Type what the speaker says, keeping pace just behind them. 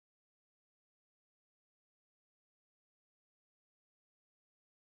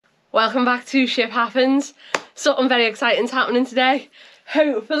Welcome back to Ship Happens. Something very exciting's happening today.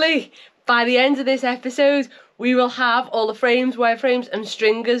 Hopefully, by the end of this episode, we will have all the frames, wireframes and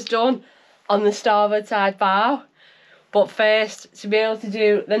stringers done on the starboard side bow. But first, to be able to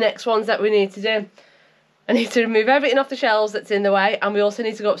do the next ones that we need to do, I need to remove everything off the shelves that's in the way, and we also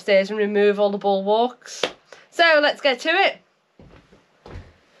need to go upstairs and remove all the bulwarks. So let's get to it.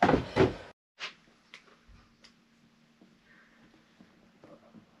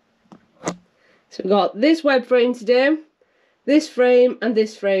 So we've got this web frame to do, this frame and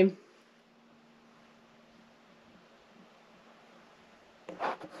this frame.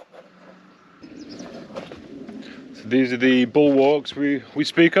 So these are the bulwarks we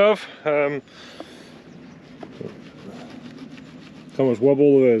speak of. How much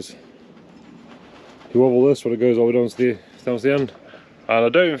wobble there is. You wobble this when it goes all the way down to the end. And I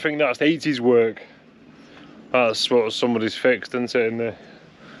don't even think that's 80s work. That's what somebody's fixed, isn't it,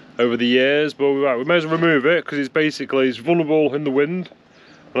 over the years, but we may as well remove it because it's vulnerable in the wind,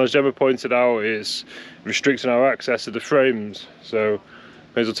 and as Gemma pointed out, it's restricting our access to the frames, so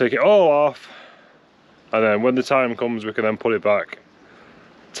may as well take it all off, and then when the time comes we can then put it back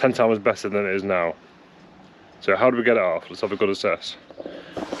 10 times better than it is now. So how do we get it off? Let's have a good assess.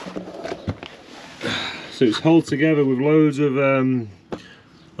 So it's held together with loads of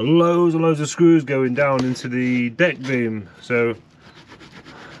screws going down into the deck beam. So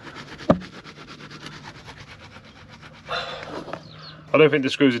I don't think the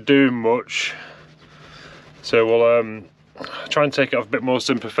screws are doing much, so we'll try and take it off a bit more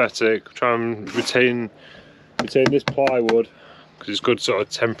sympathetic, try and retain this plywood, because it's good sort of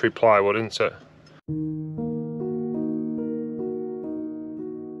temporary plywood, isn't it?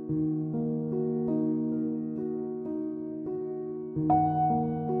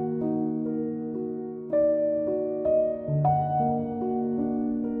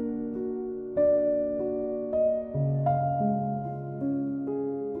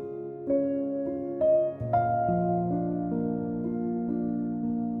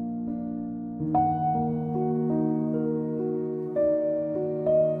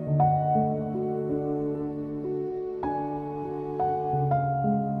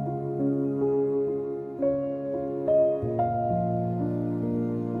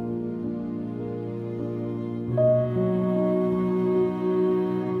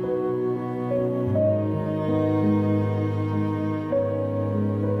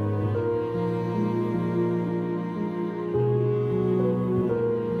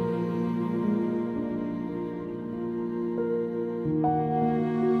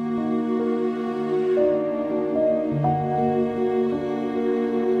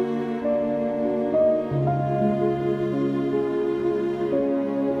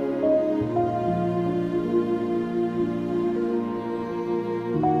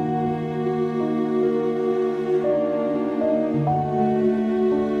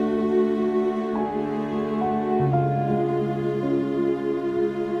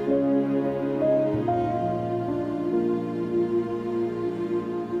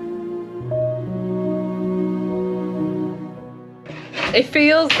 It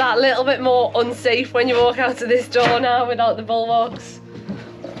feels that little bit more unsafe when you walk out of this door now without the bulwarks.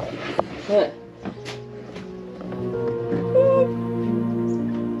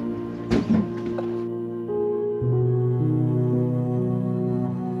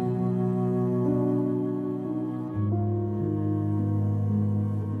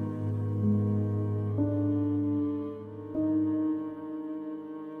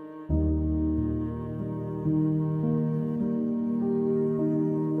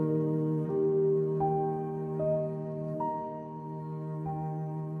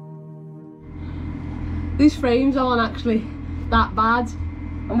 These frames aren't actually that bad,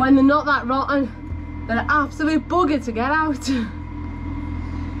 and when they're not that rotten, they're an absolute bugger to get out.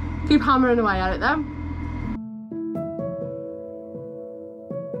 Keep hammering away at it though.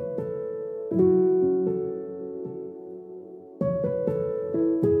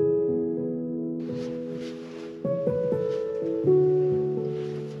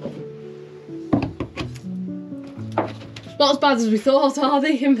 Not as bad as we thought, are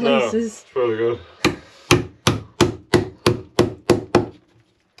they, in places? No, it's really good.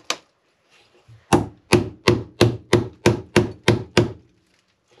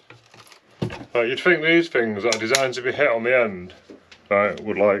 You'd think these things that are designed to be hit on the end, right,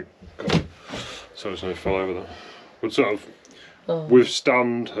 would like, sorry, something fell over there, would sort of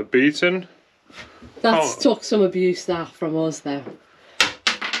withstand a beating. That's took some abuse that from us though.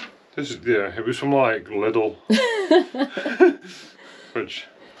 This is, yeah, it was from like Lidl. Which...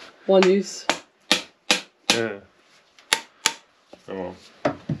 one use. Yeah. Come on.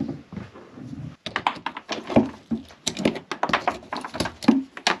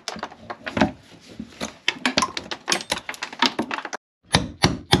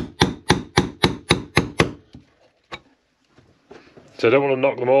 So I don't want to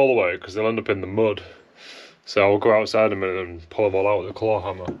knock them all away because they'll end up in the mud. So I'll go outside in a minute and pull them all out with a claw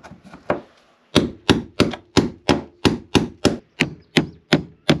hammer.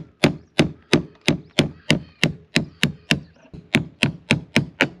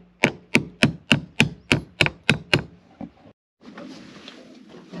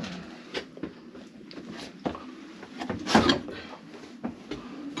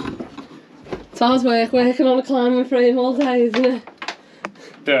 It's hard work working on a climbing frame all day, isn't it?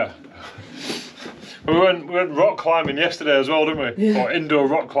 Yeah. We went rock climbing yesterday as well, didn't we? Yeah. Or indoor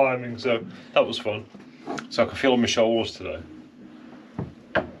rock climbing, so that was fun. So I can feel on my shoulders today.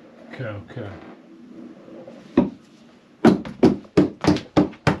 Okay.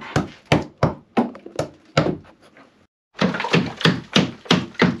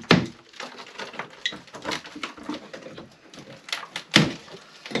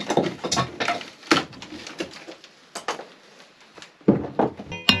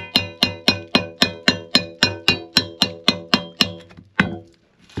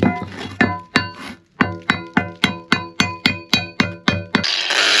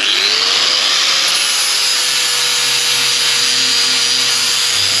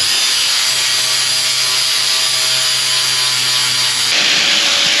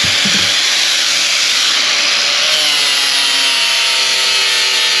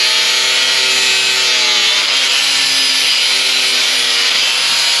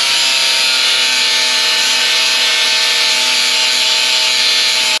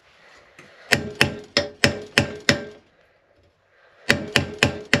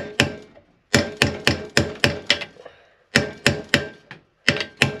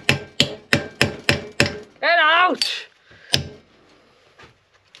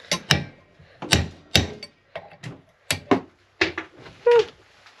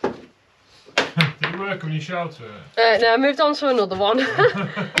 Did it work when you shouted it? No, I moved on to another one.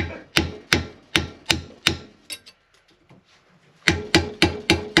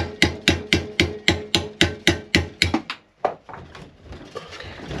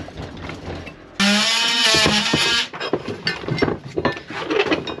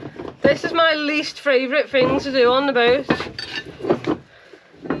 This is my least favourite thing to do on the boat.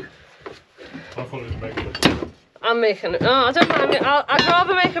 I thought it was making it. I'm making it. Oh, I don't mind it. I'd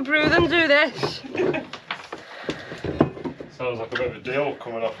rather make a brew than do this. Sounds like a bit of a deal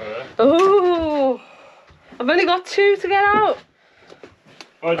coming off here. Oh, I've only got 2 to get out.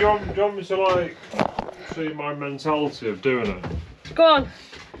 Do you want me to like see my mentality of doing it? Go on.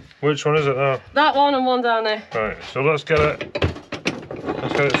 Which one is it now? That one and one down there. Right, so let's get it.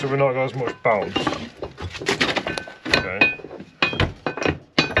 Let's get it so we're not got as much bounce. Okay.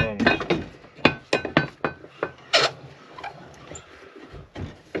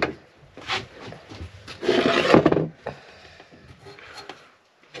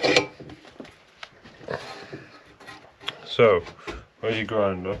 So, where's your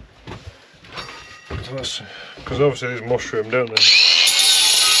grinder? Because obviously these mushroom, don't they?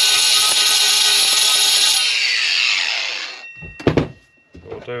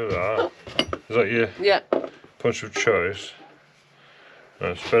 We'll do that. Is that your punch of choice?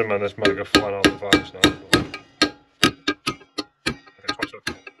 Right, so bear in mind this might go flying out the vibes now.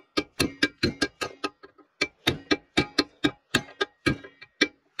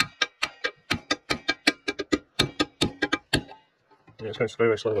 Yeah, it's going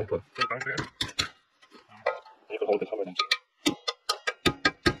very slowly, but you can hold the hammer down.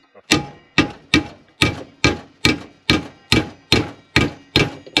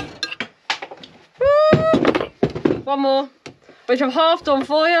 One more, which I've half done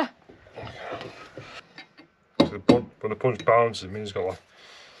for you. So when the punch bounces, it means it's got like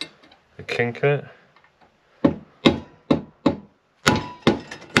a kink in it.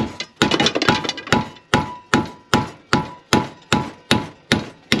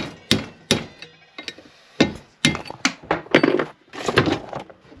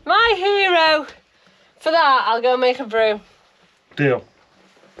 My hero. For that, I'll go make a brew. Deal.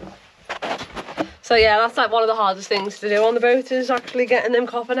 So yeah, that's like one of the hardest things to do on the boat is actually getting them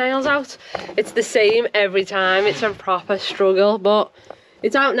copper nails out. It's the same every time. It's a proper struggle, but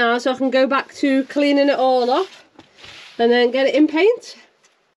it's out now, so I can go back to cleaning it all up and then get it in paint.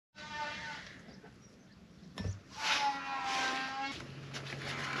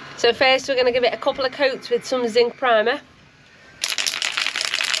 So first we're going to give it a couple of coats with some zinc primer.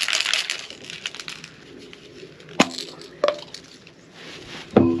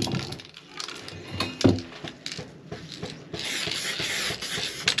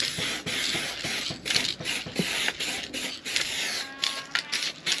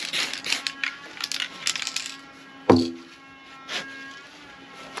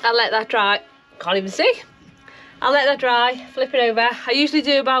 I'll let that dry. Can't even see. I'll let that dry, flip it over. I usually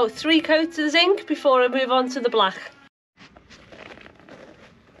do about 3 coats of zinc before I move on to the black.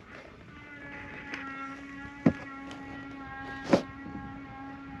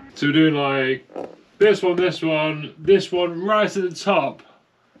 So we're doing like this one, right at the top,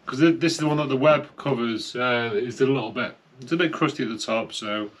 because this is the one that the web covers. It's a little bit, it's a bit crusty at the top.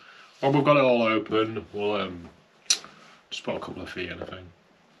 So when we've got it all open, we'll just put a couple of feet in, I think.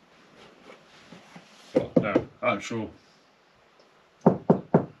 But no, actual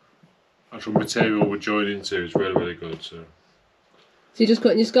material we're joining to is really good. So you're just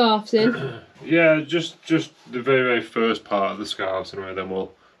cutting your scarves in? Yeah, just the very first part of the scarves anyway, then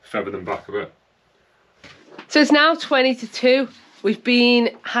we'll feather them back a bit. So it's now 20 to 2. We've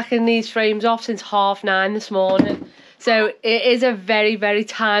been hacking these frames off since 9:30 this morning. So it is a very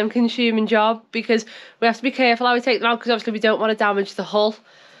time consuming job, because we have to be careful how we take them out, because obviously we don't want to damage the hull.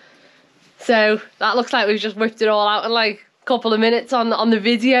 So that looks like we've just whipped it all out in like a couple of minutes on the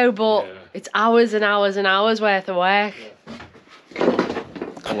video, but yeah, it's hours and hours and hours worth of work. Yeah.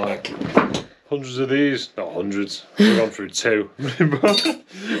 And like hundreds of these, not hundreds, we've gone through 2.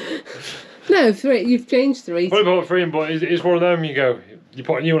 No, 3, you've changed 3. What about 3, but it's one of them, you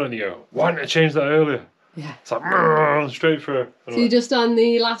put a new one and you go, why didn't I change that earlier? Yeah. It's like, straight through. So you're just on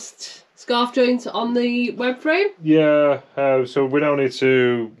the last scarf joint on the web frame? Yeah, so we now need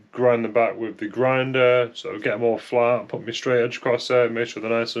to grind them back with the grinder, so get them all flat, put me straight edge across there, make sure they're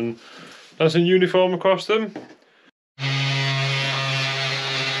nice and uniform across them.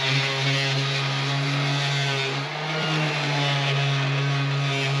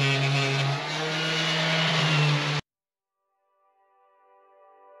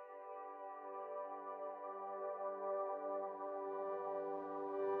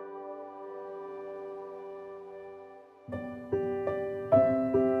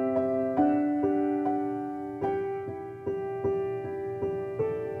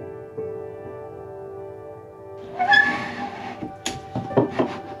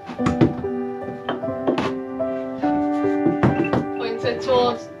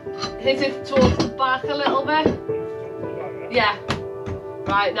 Hit it towards the back a little bit. Yeah.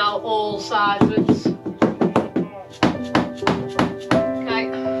 Right, now all sideways. Okay.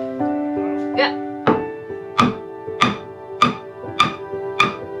 Yeah.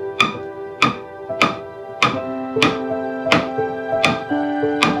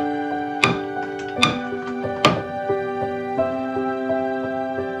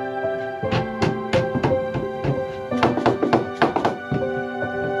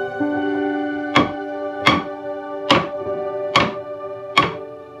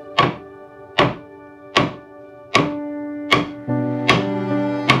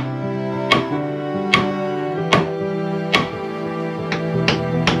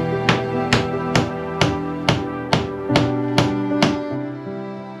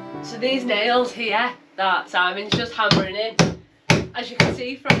 These nails here that Simon's just hammering in, as you can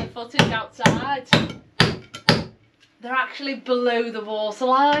see from the footage outside, they're actually below the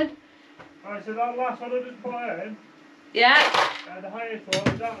waterline. Alright, so that last one I just put in, yeah, the highest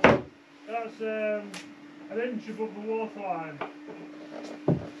one, that one, that's an inch above the waterline.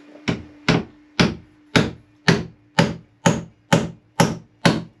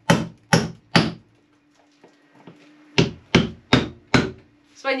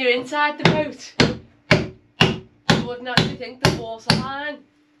 So when you're inside the boat, you wouldn't actually think the waterline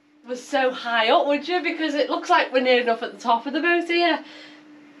was so high up, would you? Because it looks like we're near enough at the top of the boat here.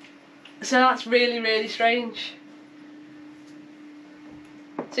 So that's really strange.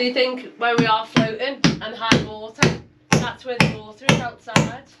 So you think when we are floating and high water, that's where the water is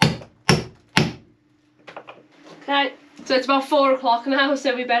outside. Okay, so it's about 4 o'clock now,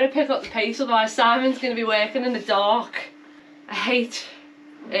 so we better pick up the pace, otherwise Simon's going to be working in the dark. I hate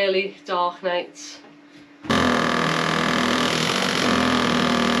early dark nights.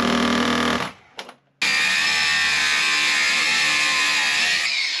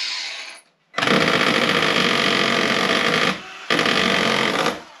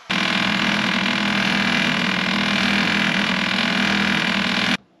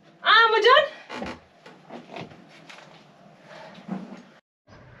 And we're done.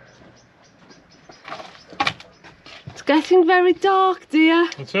 It's getting very dark, dear.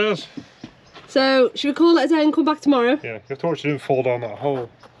 It is. So, should we call it a day and come back tomorrow? Yeah, your torch didn't fall down that hole.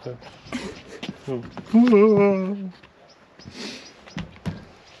 So. We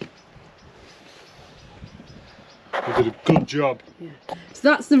did a good job. Yeah. So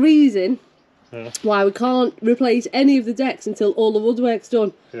that's the reason yeah, why we can't replace any of the decks until all the woodwork's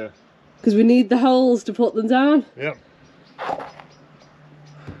done. Yeah. Because we need the holes to put them down. Yep.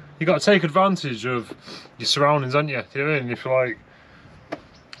 you got to take advantage of your surroundings, haven't you? You know what I mean? If you're like,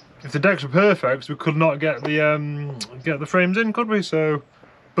 if the decks were perfect, we could not get the frames in, could we? So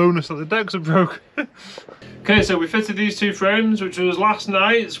bonus that the decks are broke. Okay, so we fitted these two frames, which was last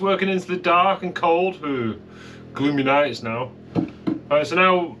night. It's working into the dark and cold. Ooh, gloomy nights now. Alright, so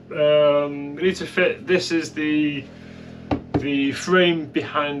now we need to fit. This is the frame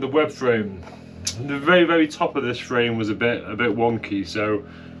behind the web frame. The very top of this frame was a bit wonky, so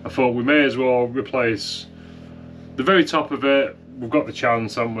I thought we may as well replace the very top of it. We've got the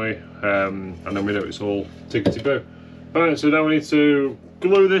chance, haven't we? And then we know it's all tickety-boo. Alright, so now we need to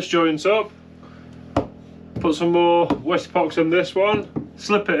glue this joint up, put some more West epoxy on this one,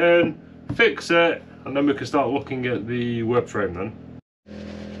 slip it in, fix it, and then we can start looking at the web frame then.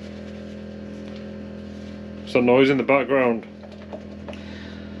 Some noise in the background.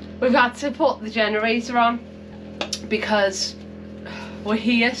 We've had to put the generator on because we're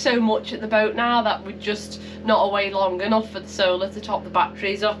here so much at the boat now that we're just not away long enough for the solar to top the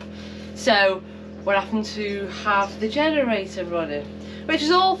batteries up. So we're having to have the generator running, which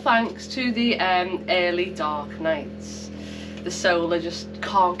is all thanks to the early dark nights. The solar just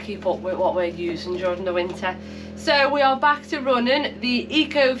can't keep up with what we're using during the winter. So we are back to running the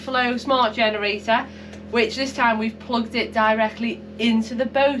ecoflow smart generator, which this time we've plugged it directly into the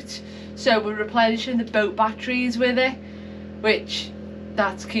boat. So we're replenishing the boat batteries with it, which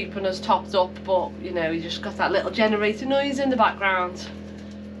that's keeping us topped up, but you know, you just got that little generator noise in the background.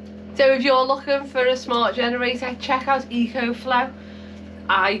 So if you're looking for a smart generator, check out ecoflow.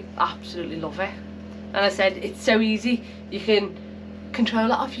 I absolutely love it. And I said, it's so easy. You can control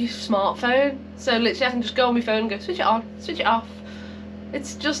it off your smartphone. So literally I can just go on my phone and go switch it on, switch it off.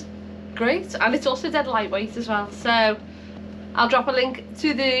 It's just great, and it's also dead lightweight as well. So I'll drop a link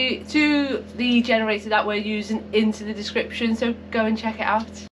to the generator that we're using into the description, so go and check it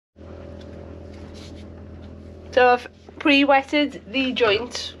out. So I've pre-wetted the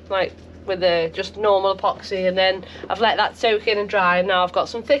joint like with just normal epoxy, and then I've let that soak in and dry, and now I've got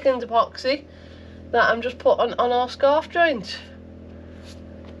some thickened epoxy that I'm just putting on our scarf joint.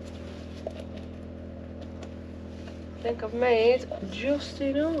 I think I've made just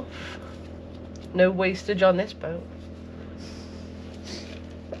enough. No wastage on this boat.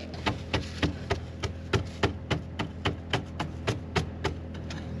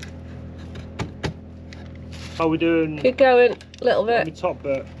 How are we doing? Keep going, a little bit. The top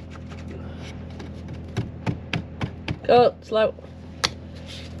bit. Go slow.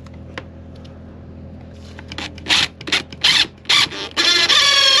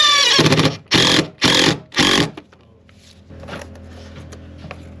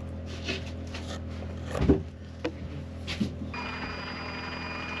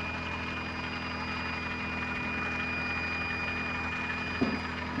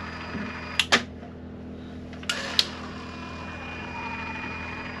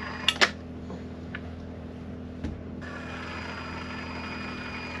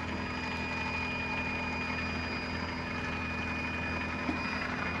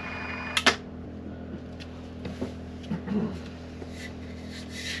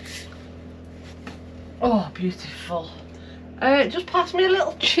 Oh, beautiful. Just pass me a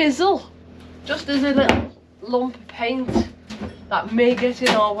little chisel, just as a little lump of paint that may get in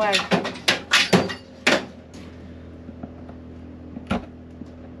our way.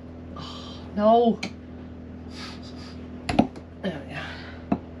 Oh, no. There we go.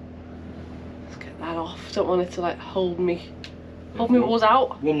 Let's get that off. Don't want it to like hold me walls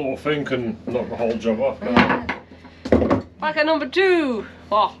out. One little thing can knock the whole job off. Back at number 2.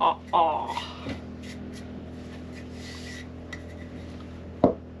 Oh, oh, oh.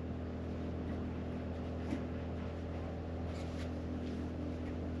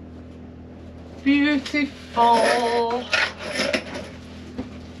 Beautiful.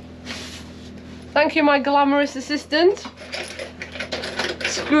 Thank you, my glamorous assistant,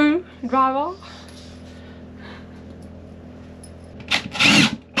 screwdriver.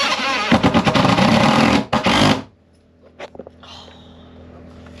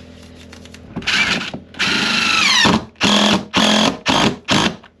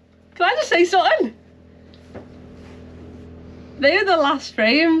 Can I just say something? They are the last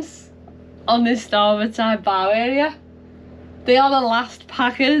frames on this starboard side bow area. They are the last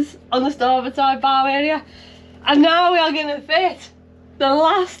packers on the starboard side bow area, and now we are going to fit the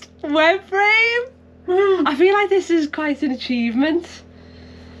last web frame. I feel like this is quite an achievement,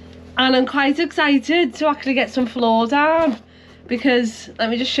 and I'm quite excited to actually get some floor down, because let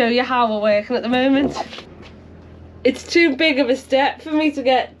me just show you how we're working at the moment. It's too big of a step for me to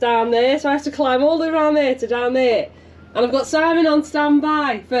get down there, so I have to climb all the way around there to down there, And I've got Simon on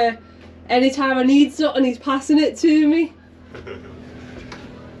standby for any time I need something, he's passing it to me.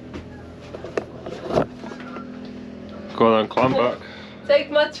 Go on then, climb back.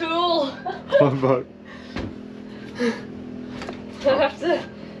 Take my tool. Climb back. I have to,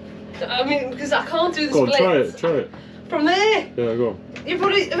 I mean, because I can't do the Go on, splits. try it. From there. Yeah, go on. You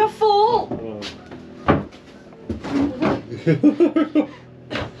put it, if I fall.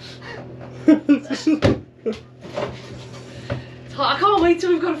 I can't wait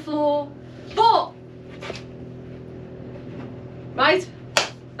till we've got a floor. But, right,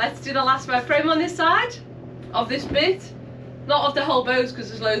 let's do the last web frame on this side of this bit. Not of the whole boat because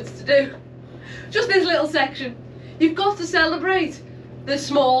there's loads to do. Just this little section. You've got to celebrate the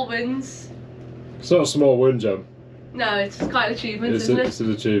small wins. It's not a small win, Jem. No, it's quite an achievement, isn't it? It's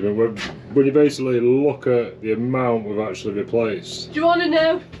an achievement. When you basically look at the amount we've actually replaced. Do you want to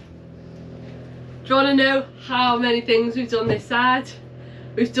know? Do you want to know how many things we've done this side?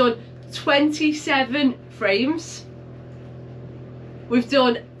 We've done 27 frames. We've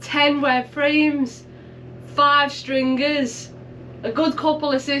done 10 web frames, 5 stringers, a good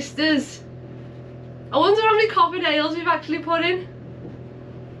couple of sisters. I wonder how many copper nails we've actually put in.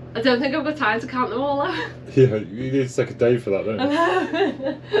 I don't think I've got time to count them all out. Yeah, you need to take a day for that, don't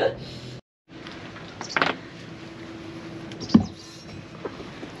you?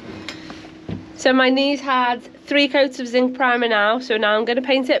 So my knees had 3 coats of zinc primer now, so now I'm going to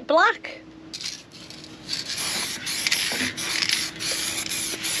paint it black.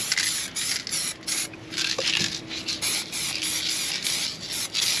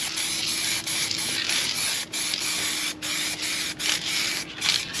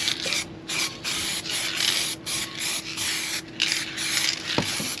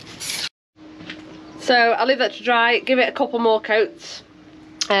 So I'll leave that to dry, give it a couple more coats.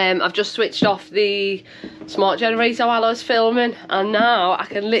 I've just switched off the smart generator while I was filming, and now I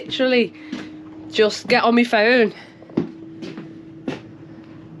can literally just get on my phone,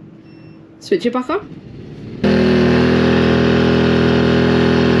 switch it back on.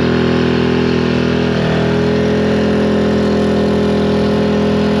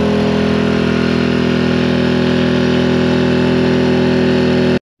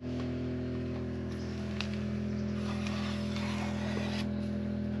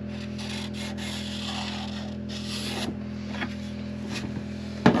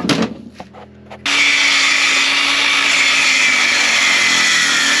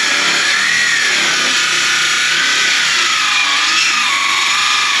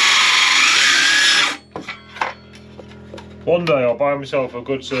 One day I'll buy myself a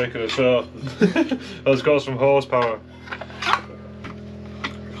good circular saw that's got some horsepower.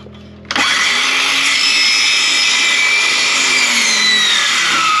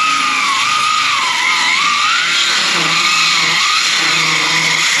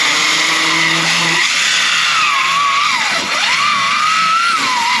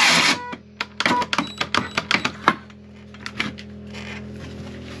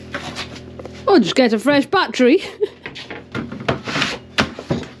 Or just get a fresh battery.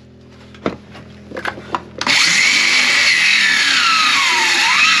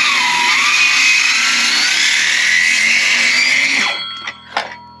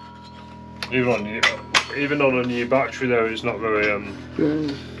 Even on a new battery though, it's not very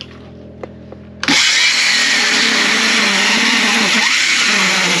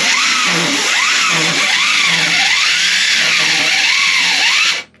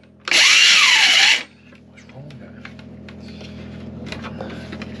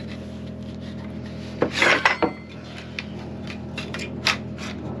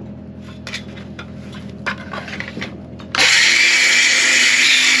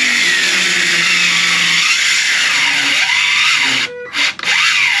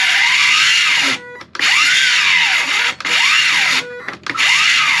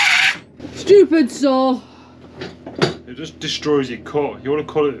Stupid saw. It just destroys your cut. You want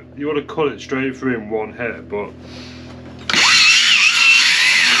to cut it straight through in one hit, but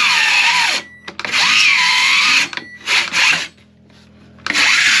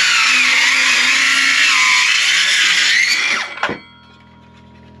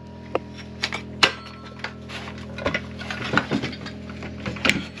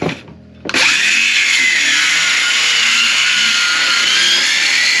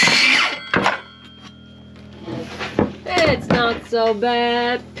It's not so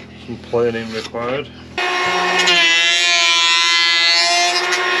bad. some planing required.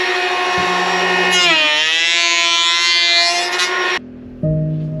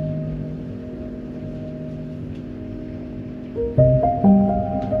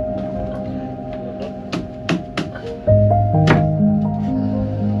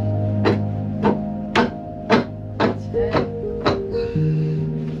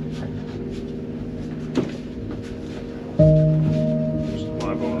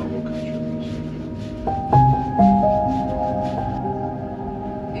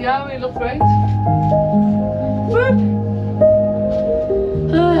 Yeah, we look great. Whoop.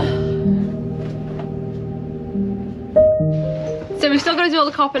 So we've still got to do all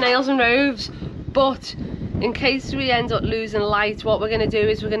the copper nails and roves, but in case we end up losing light, what we're going to do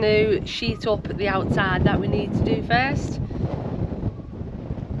is we're going to sheet up the outside that we need to do first.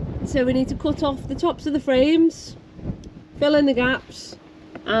 So we need to cut off the tops of the frames, fill in the gaps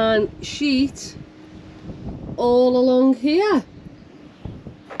and sheet all along here.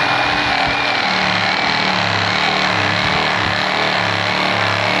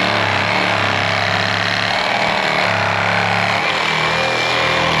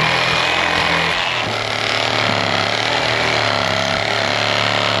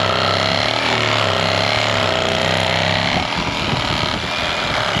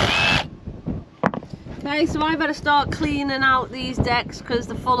 Okay, so I better start cleaning out these decks because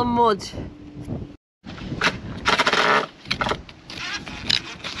they're full of mud.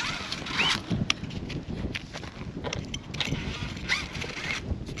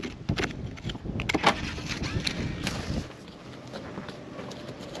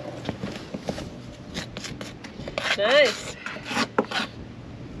 Nice.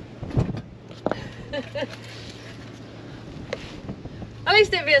 At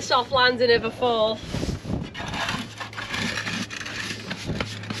least it'd be a soft landing if I fall.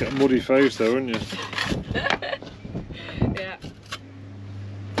 Get a muddy face though, wouldn't you? Yeah.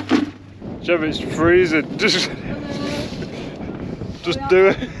 Jeff, it's freezing. Just do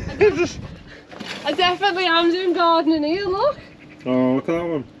it. I definitely am doing gardening here, look. Oh, look at that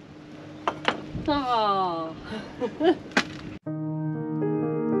one. Oh.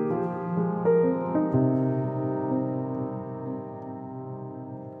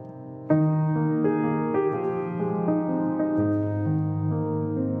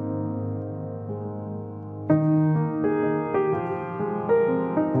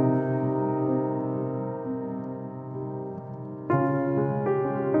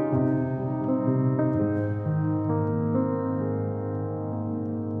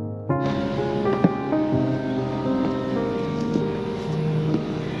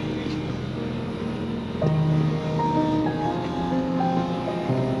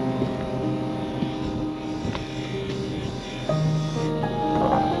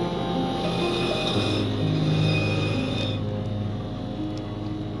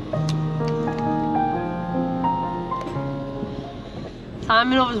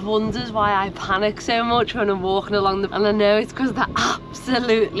 Simon always wonders why I panic so much when I'm walking along and I know it's because they're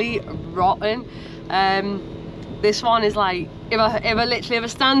absolutely rotten. This one is like, if I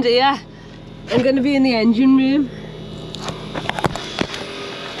stand here, I'm going to be in the engine room.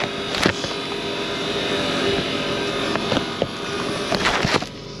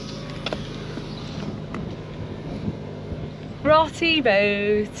 Rotty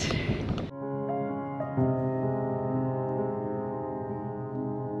boat.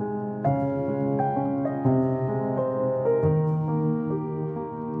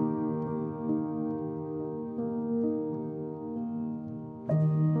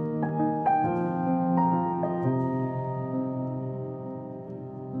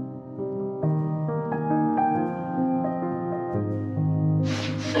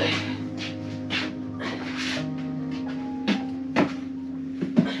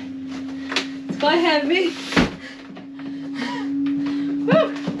 Quite heavy.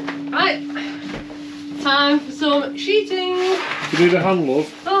 Woo. Right, time for some sheeting. You need a hand,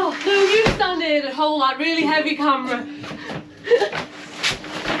 love? Oh, no, you stand here and hold that really heavy camera.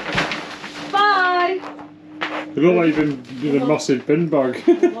 Bye. You look like you've been in a massive bin bag.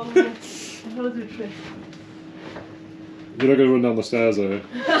 You're not going to run down the stairs, are you?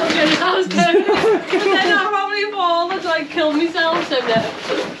 I'm going downstairs. But then I'll probably fall and like kill myself, so no.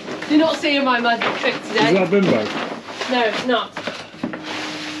 You're not seeing my magic trick today. Is that a bin bag? No, it's not.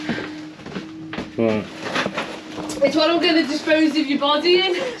 Right. It's what I'm going to dispose of your body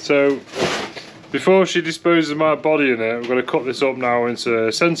in. So, before she disposes of my body in it, we're going to cut this up now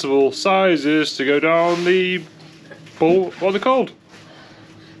into sensible sizes to go down the ball. What are they called?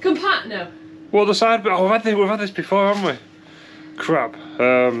 Compact, no. What, the side? Oh, we've had this before, haven't we? Crap.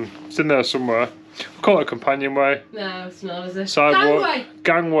 It's in there somewhere. We'll call it a companionway. No, it's not, is it? Sidewalk.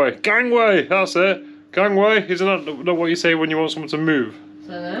 Gangway. Gangway, that's it. Gangway, isn't that not what you say when you want someone to move?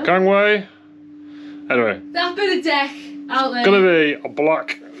 Dunno. Gangway. Anyway. That bit of deck out there. Gonna be a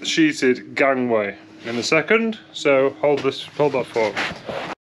black sheeted gangway in a second. So hold that fork.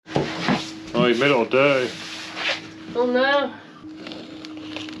 Oh, you made it all dirty. Oh no.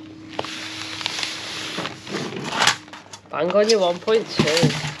 Bang on your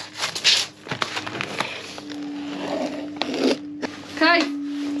 1.2. Okay,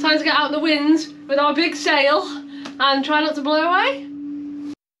 trying to get out in the wind with our big sail and try not to blow away.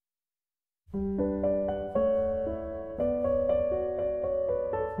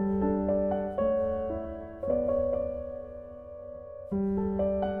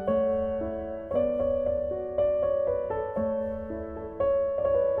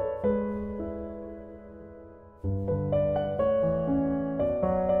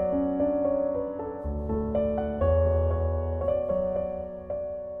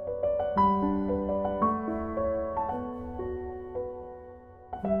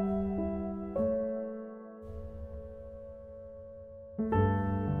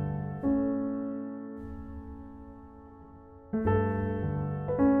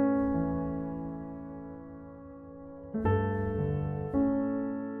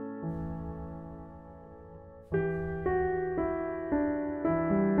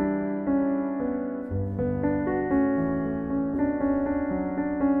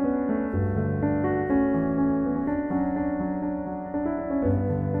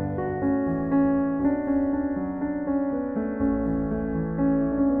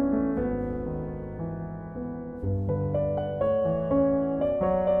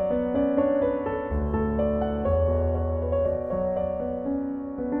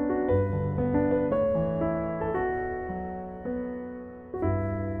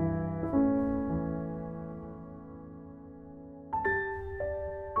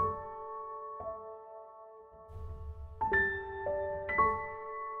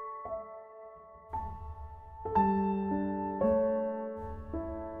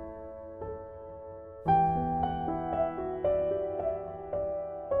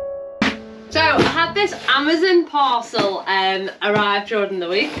 So I had this Amazon parcel arrive during the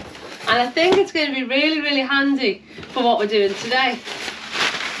week, and I think it's going to be really handy for what we're doing today.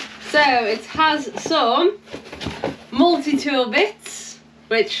 So it has some multi-tool bits,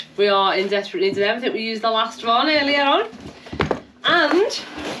 which we are in desperate need of them. I think we used the last one earlier on, and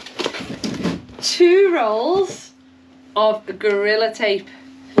 2 rolls of Gorilla Tape.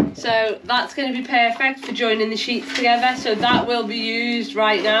 So that's going to be perfect for joining the sheets together, so that will be used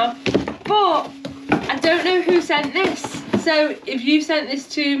right now. But I don't know who sent this, so if you sent this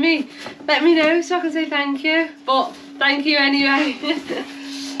to me, let me know so I can say thank you. But thank you anyway.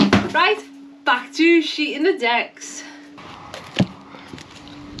 Right, back to sheeting the decks.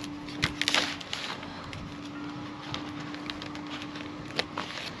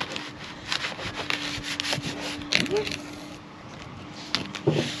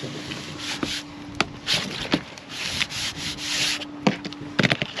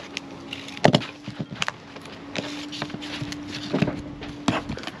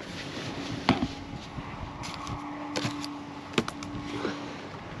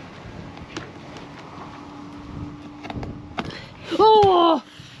 Oh!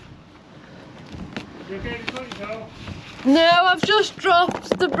 No, I've just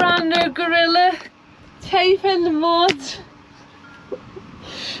dropped the brand new Gorilla Tape in the mud.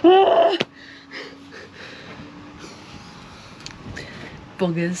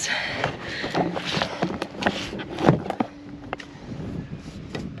 Buggers.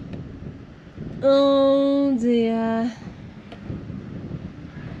 Oh dear.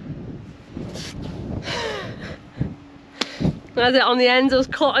 I had it on the end, I was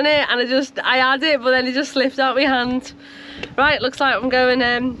cutting it and I had it, but then it just slipped out my hand. Right, looks like I'm going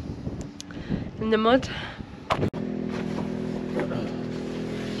in the mud.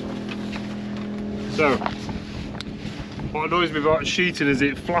 So, what annoys me about sheeting is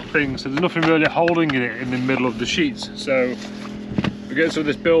it flapping, so there's nothing really holding it in the middle of the sheets. So we get some of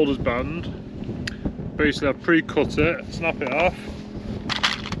this builder's band. Basically I pre-cut it, snap it off,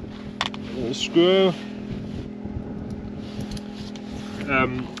 a little screw.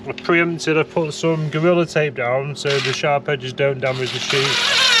 I preempted, I put some Gorilla Tape down so the sharp edges don't damage the sheet.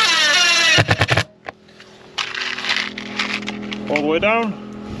 All the way down.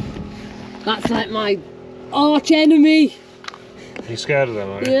 That's like my arch enemy. You scared of them,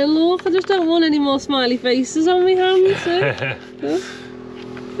 are you? Yeah, look, I just don't want any more smiley faces on my hands.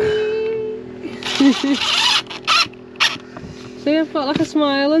 See, I've got like a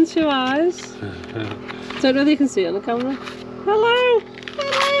smile and 2 eyes. Don't know if you can see on the camera. Hello!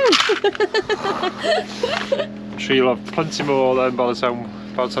 Hello! I'm sure you'll have plenty more then by the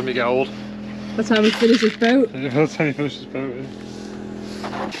time you get old. By the time we finish this boat. By the time you finish this boat,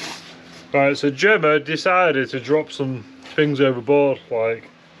 yeah. Right, so Gemma decided to drop some things overboard, like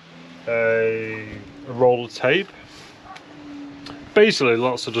a roll of tape. Basically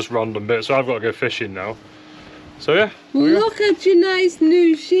lots of just random bits, so I've got to go fishing now. So yeah. Look at your nice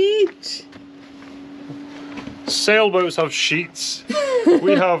new sheet. Sailboats have sheets.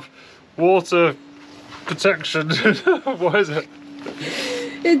 We have water protection. What is it?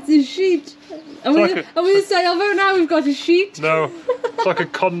 It's a sheet. Are we like going to say although now we've got a sheet? No, it's like a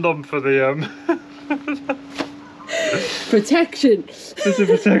condom for the Protection. It's a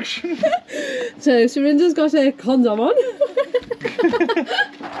protection. So Sarinda's got a condom on.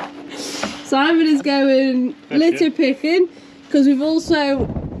 Simon is going litter picking because we've also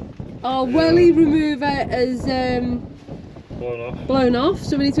our welly remover has blown off,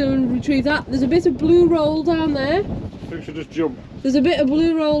 so we need to retrieve that. There's a bit of blue roll down there. I think we should just jump. There's a bit of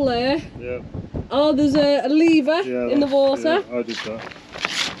blue roll there. Yeah. Oh, there's a lever in the water. Yeah, I did that.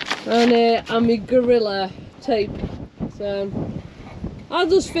 And my gorilla tape. So I'll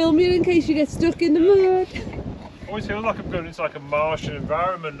just film you in case you get stuck in the mud. I always feel like I'm going into like a Martian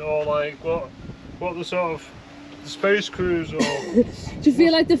environment, or like what the sort of the space cruise, or do you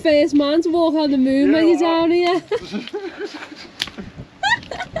feel like the first man to walk on the moon when you're down here?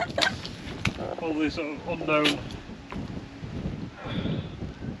 All this sort of unknown.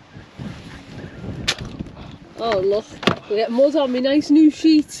 Oh look, we get mud on my nice new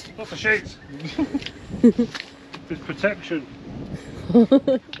sheet. Not the sheets. It's protection.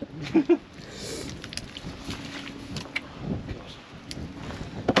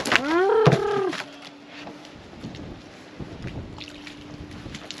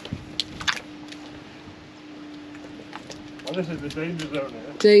 Oh, this is the danger zone here.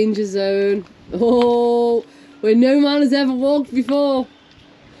 Danger zone. Oh, where no man has ever walked before.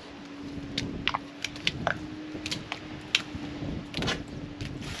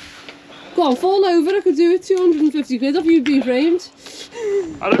 Go on, fall over, I could do it. 250 quid off you'd be framed.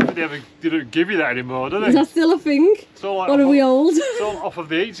 I don't think they don't give you that anymore, do they? Is that still a thing? It's all like What are we old? It's all off of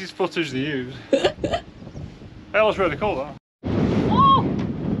the 80s footage they use. Hey, that's really cool, that. Oh!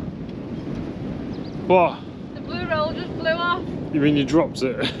 What? The blue roll just blew off. You mean you dropped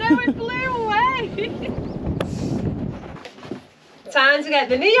it? No, it blew away. Time to get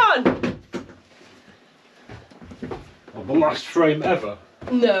the neon. Oh, the last frame ever.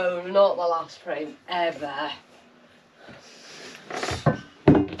 No, not the last frame ever.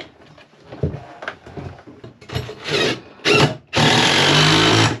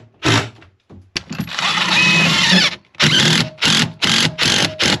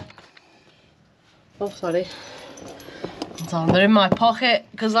 Oh, sorry. Hold on, they're in my pocket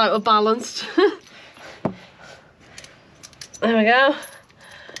because like we're balanced. There we go.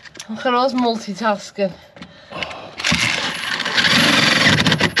 Look at us multitasking.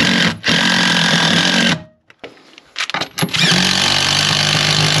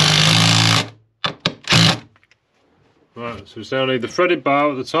 Right, so we still need the threaded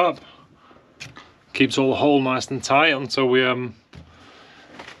bar at the top. Keeps all the hole nice and tight until we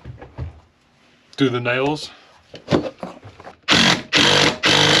do the nails.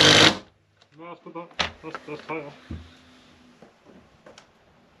 That's tight.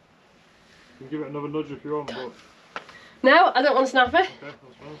 You can give it another nudge if you want, but... No, I don't want to snap it. Okay, that's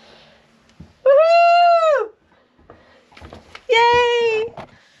fine. Woohoo! Yay!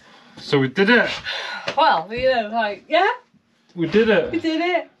 So we did it! Well, you know, like, yeah, We did it! we did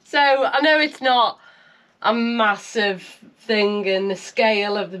it. So I know it's not a massive thing in the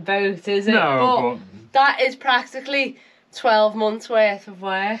scale of the boat, is it? No, but that is practically 12 months worth of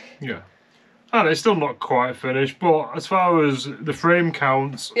work. Yeah. And it's still not quite finished, but as far as the frame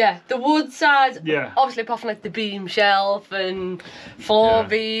counts... Yeah, the wood side, Yeah. obviously apart from like the beam shelf and floor Yeah.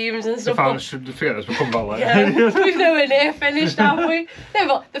 beams and In stuff. fact, forget this, we'll come back later. Yeah, we've nowhere near finished, have we? No,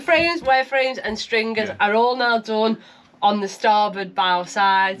 but the frames, wear frames and stringers are all now done on the starboard bow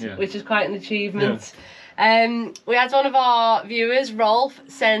side, which is quite an achievement. We had one of our viewers, Rolf,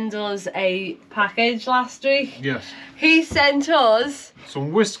 send us a package last week. Yes. He sent us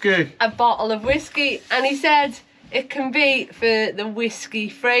Some whiskey. a bottle of whiskey and he said it can be for the whiskey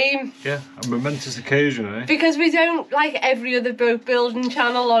frame. Yeah, a momentous occasion, eh? Because we don't, like every other boat building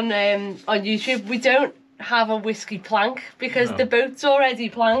channel on YouTube, we don't have a whiskey plank because the boat's already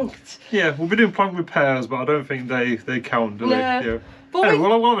planked. Yeah, we'll be doing plank repairs, but I don't think they count, do No. they? Yeah. But Anyway,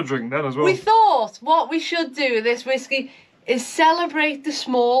 we'll have a drink then as well. we thought what we should do with this whiskey is celebrate the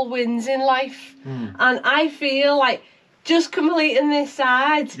small wins in life. And I feel like just completing this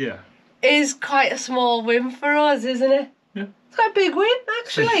side is quite a small win for us, isn't it? Yeah. It's quite a big win,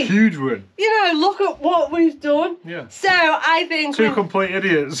 It's a actually. huge win. You know, look at what we've done. Yeah. So I think Two complete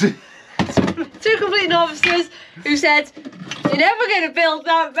idiots. two complete novices who said, you're never going to build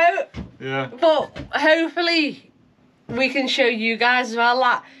that boat. Yeah. But hopefully we can show you guys as well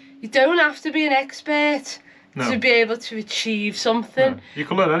that you don't have to be an expert to be able to achieve something. No. You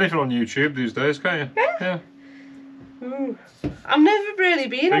can learn anything on YouTube these days, can't you? Yeah. Ooh. I've never really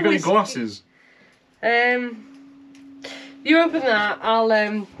been Have on you got any whiskey. glasses? You open that, I'll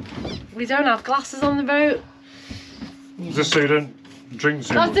we don't have glasses on the boat. Just so you don't drink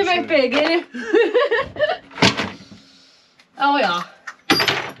too much. That's a bit big, isn't it? Oh yeah.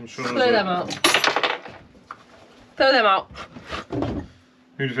 I'm sure Throw them out. Throw them out. Who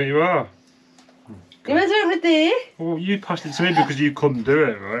do you think you are? You meant to open it there? Well, you passed it to me because you couldn't do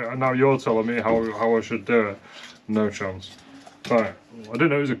it, right? And now you're telling me how I should do it. No chance. Right. I didn't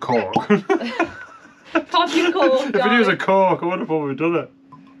know it was a cork. Pop your cork, If it was a cork, I would have thought we'd done it.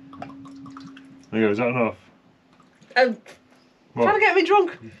 There you go, is that enough? Trying to get me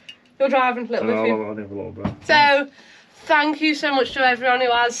drunk. You're driving a little bit. I'll have a little bit. So, thank you so much to everyone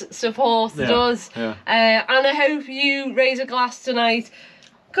who has supported us. Yeah. And I hope you raise a glass tonight.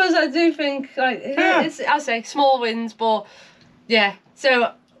 Because I do think, like, it's, I say, small wins, but yeah.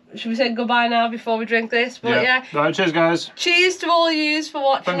 So, should we say goodbye now before we drink this? But yeah. Right, cheers, guys. Cheers to all yous for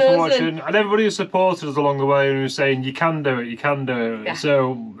watching Thanks us. for watching. And everybody who supported us along the way and who was saying, you can do it, you can do it. Yeah.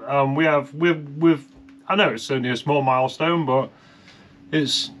 So, we've I know it's only a small milestone, but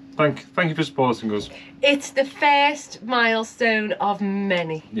it's, thank you for supporting us. It's the first milestone of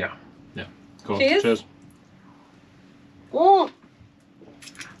many. Yeah. Cool. Cheers. Cheers. Oh,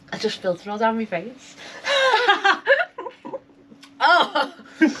 I just spilled it all down my face. Oh.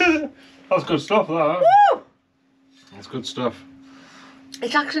 That's good stuff, that. Woo! That's good stuff.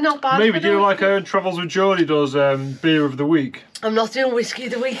 It's actually not bad. Maybe do like Travels with Geordie does beer of the week. I'm not doing whiskey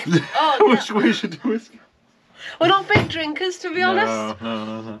of the week. Oh, no. We should do whiskey. We're not big drinkers, to be honest.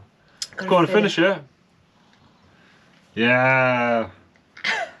 No. Go on, finish it. Yeah.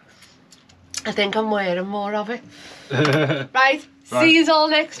 I think I'm wearing more of it. Right. See you all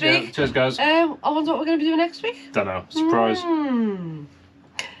next week. Yeah, cheers, guys. I wonder what we're going to be doing next week. Don't know. Surprise. Don't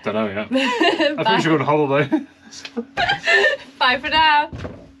Don't know yet. I think we should go on holiday. Bye for now.